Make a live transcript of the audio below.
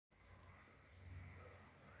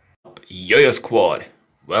Yo-Yo Squad,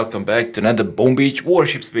 welcome back to another Boom Beach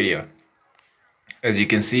Warships video. As you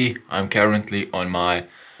can see, I'm currently on my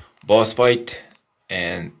boss fight,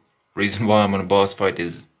 and reason why I'm on a boss fight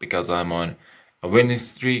is because I'm on a winning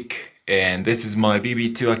streak, and this is my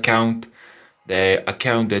BB2 account, the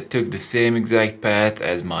account that took the same exact path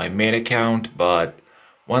as my main account, but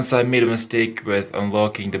once I made a mistake with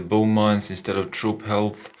unlocking the boom mines instead of troop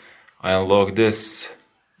health, I unlocked this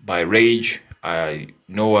by rage. I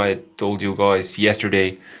know I told you guys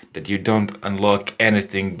yesterday that you don't unlock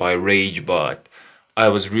anything by rage, but I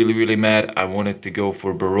was really mad. I wanted to go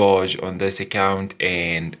for barrage on this account,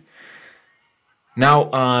 and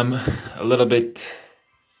now I'm a little bit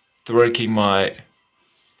twerking my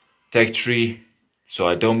tech tree, so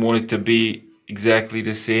I don't want it to be exactly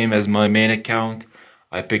the same as my main account.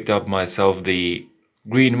 I picked up myself the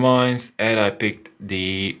green mines and I picked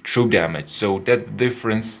the troop damage, so that's the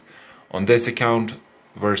difference on this account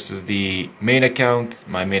versus the main account.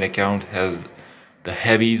 My main account has the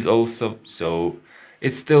heavies also, so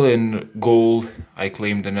it's still in gold. I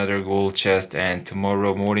claimed another gold chest, and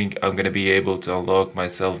tomorrow morning I'm gonna be able to unlock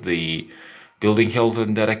myself the building health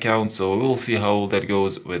on that account, so we'll see how that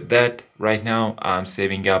goes with that. Right now I'm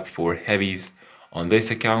saving up for heavies on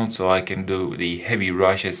this account so I can do the heavy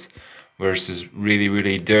rushes versus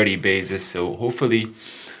really dirty bases. So hopefully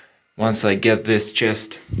once I get this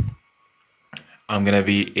chest, I'm gonna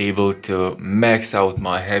be able to max out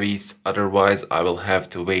my heavies. Otherwise I will have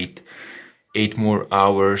to wait 8 more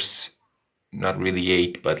hours. Not really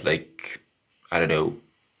 8, but like, I don't know,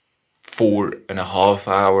 4.5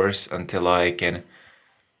 hours until I can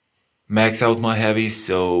max out my heavies.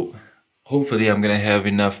 So hopefully I'm gonna have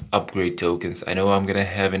enough upgrade tokens. I know I'm gonna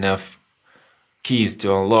have enough keys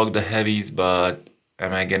to unlock the heavies, but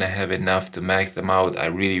am I gonna have enough to max them out? I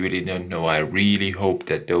really don't know. I really hope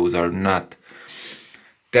that those are not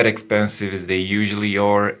that expensive as they usually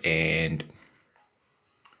are, and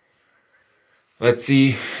let's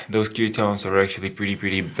see. Those Q-towns are actually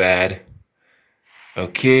pretty bad.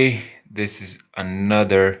 Okay, this is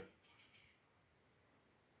another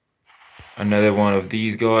one of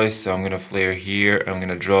these guys, so I'm gonna flare here. I'm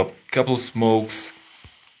gonna drop a couple smokes,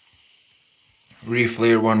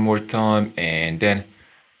 reflare one more time, and then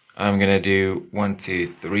I'm gonna do 1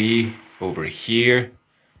 2 3 over here.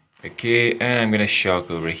 Okay, and I'm gonna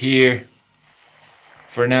shock over here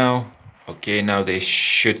for now. Okay, now they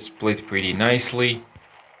should split pretty nicely.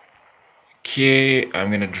 Okay,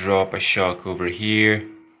 I'm gonna drop a shock over here,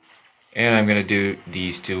 and I'm gonna do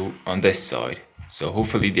these two on this side. So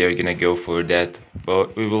hopefully they're gonna go for that,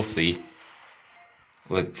 but we will see.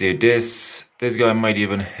 Let's do this. This guy might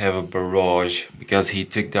even have a barrage because he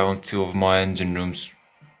took down 2 of my engine rooms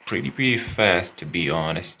pretty fast, to be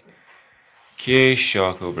honest. Okay,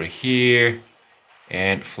 shock over here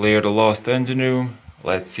and flare the lost engine room.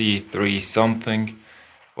 Let's see, 3 something,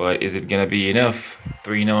 but is it gonna be enough?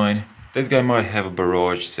 3-9. This guy might have a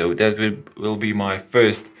barrage, so that will be my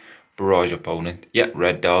first barrage opponent. Yeah,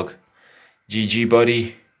 red dog. GG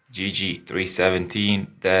buddy, GG. 317.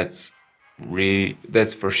 That's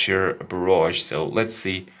for sure a barrage. So let's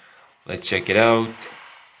see, let's check it out.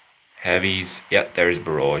 Heavies, yeah, there's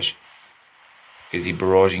barrage. Is he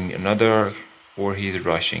barraging another, or he's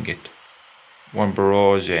rushing it? 1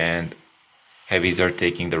 barrage and heavies are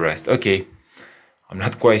taking the rest. Okay, I'm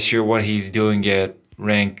not quite sure what he's doing at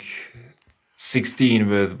rank 16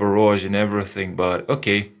 with barrage and everything, but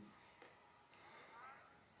okay.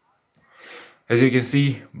 As you can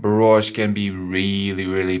see, barrage can be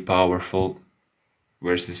really powerful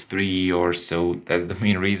versus 3 or so. That's the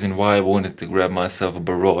main reason why I wanted to grab myself a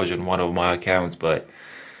barrage on one of my accounts, but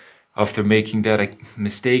after making that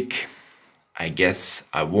mistake, I guess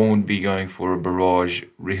I won't be going for a barrage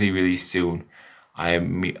really soon.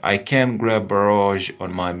 I can grab barrage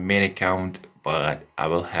on my main account, but I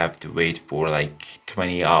will have to wait for like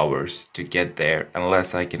 20 hours to get there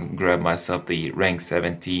unless I can grab myself the rank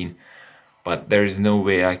 17. But there's no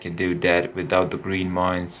way I can do that without the green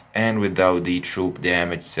mines and without the troop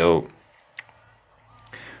damage. So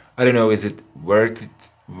I don't know, is it worth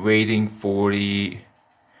it waiting for the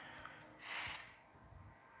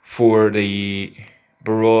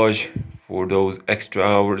barrage for those extra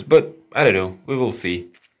hours? But I don't know, we will see.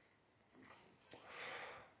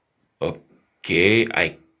 Okay,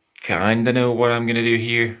 I kinda know what I'm gonna do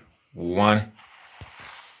here. 1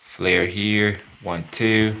 flare here, 1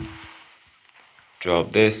 2,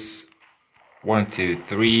 drop this, 1 2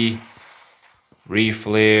 3,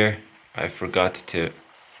 reflare. I forgot to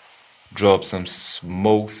drop some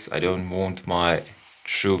smokes. I don't want my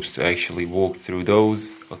troops to actually walk through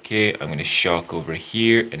those. Okay, I'm gonna shock over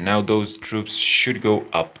here, and now those troops should go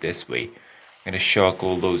up this way. I'm gonna shock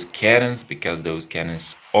all those cannons because those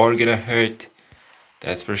cannons are gonna hurt.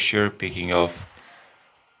 That's for sure. Picking off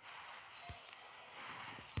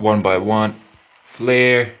one by one.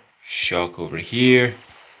 Flare, shock over here,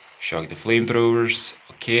 shock the flamethrowers.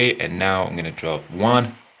 Okay, and now I'm gonna drop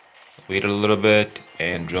one. Wait a little bit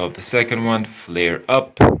and drop the second one. Flare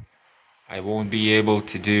up. I won't be able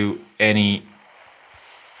to do any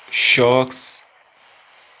shocks,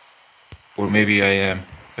 or maybe I am.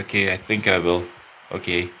 Okay, I think I will.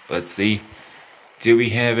 Okay, let's see. Do we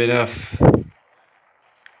have enough?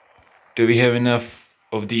 Do we have enough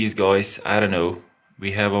of these guys? I don't know.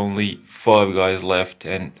 We have only 5 guys left,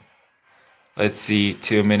 and let's see,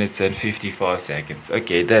 2 minutes and 55 seconds.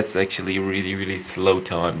 Okay, that's actually really slow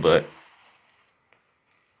time, but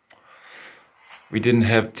we didn't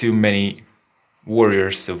have too many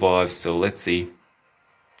warriors survive, so let's see.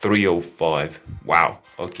 305. Wow,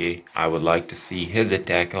 okay, I would like to see his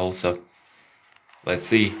attack also. Let's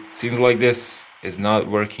see. Seems like this is not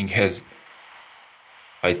working as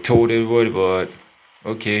I thought it would, but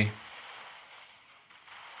okay.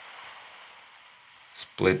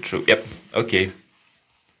 Split through. Yep, okay.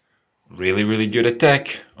 Really good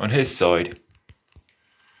attack on his side.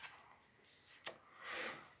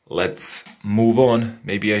 Let's move on.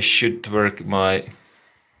 Maybe I should work my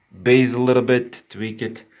base a little bit, tweak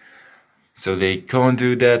it, so they can't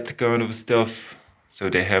do that kind of stuff. So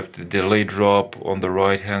they have the delay drop on the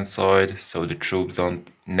right hand side, so the troops don't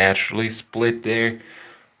naturally split there.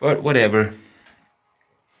 But whatever.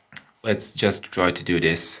 Let's just try to do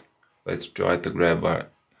this. Let's try to grab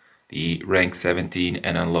the rank 17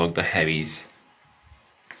 and unlock the heavies.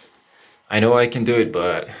 I know I can do it,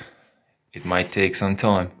 but it might take some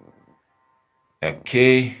time.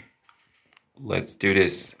 Okay, let's do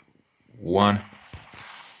this. 1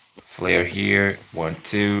 flare here, 1,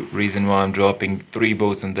 2. Reason why I'm dropping 3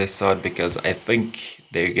 boats on this side, because I think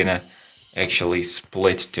they're gonna actually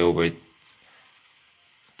split toward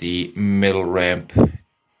the middle ramp,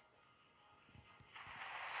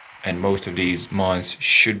 and most of these mines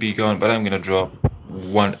should be gone, but I'm gonna drop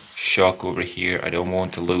 1 shock over here. I don't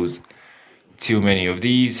want to lose too many of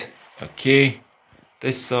these. Okay,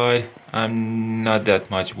 this side, I'm not that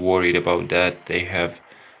much worried about that. They have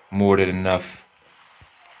more than enough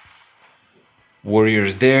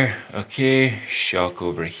warriors there. Okay, shock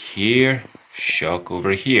over here, shock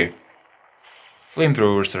over here.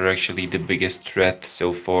 Flamethrowers are actually the biggest threat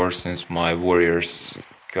so far, since my warriors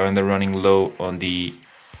kinda running low on the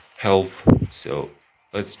health. So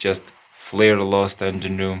let's just flare the last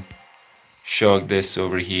engine room, shock this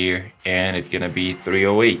over here, and it's gonna be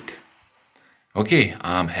 308. Okay,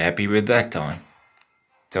 I'm happy with that time.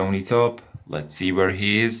 Tony top, let's see where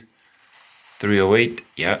he is. 308,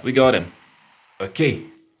 yeah, we got him. Okay,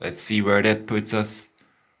 let's see where that puts us.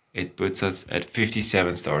 It puts us at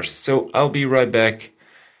 57 stars. So I'll be right back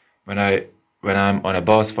when I'm on a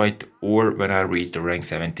boss fight, or when I reach the rank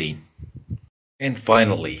 17. And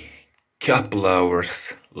finally, couple hours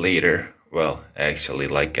later, well, actually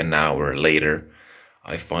like an hour later,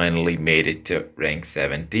 I finally made it to rank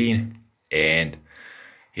 17, and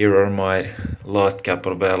here are my last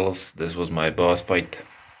couple battles. This was my boss fight.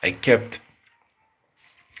 I kept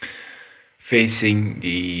facing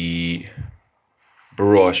the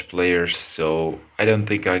barrage players, so I don't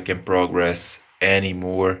think I can progress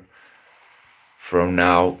anymore from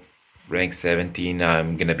now. Rank 17,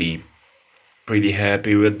 I'm gonna be pretty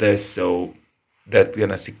happy with this, so that's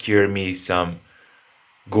gonna secure me some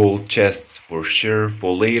gold chests for sure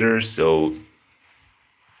for later. So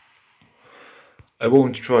I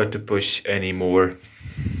won't try to push anymore.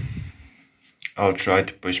 I'll try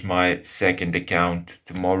to push my second account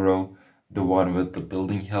tomorrow, the one with the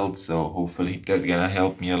building health, so hopefully that's gonna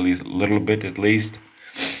help me a little bit at least.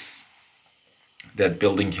 That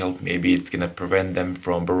building health, maybe it's gonna prevent them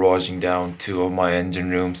from barraging down 2 of my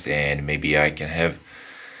engine rooms, and maybe I can have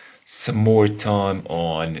some more time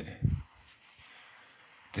on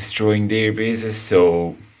destroying their bases.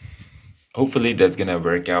 So hopefully that's gonna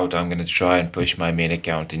work out. I'm gonna try and push my main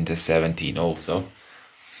account into 17 also.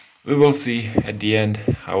 We will see at the end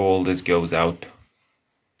how all this goes out.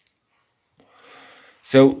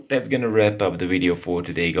 So that's gonna wrap up the video for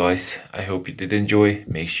today, guys. I hope you did enjoy.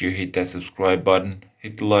 Make sure you hit that subscribe button,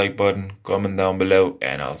 hit the like button, comment down below,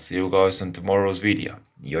 and I'll see you guys on tomorrow's video.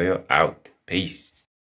 Yoyo out. Peace.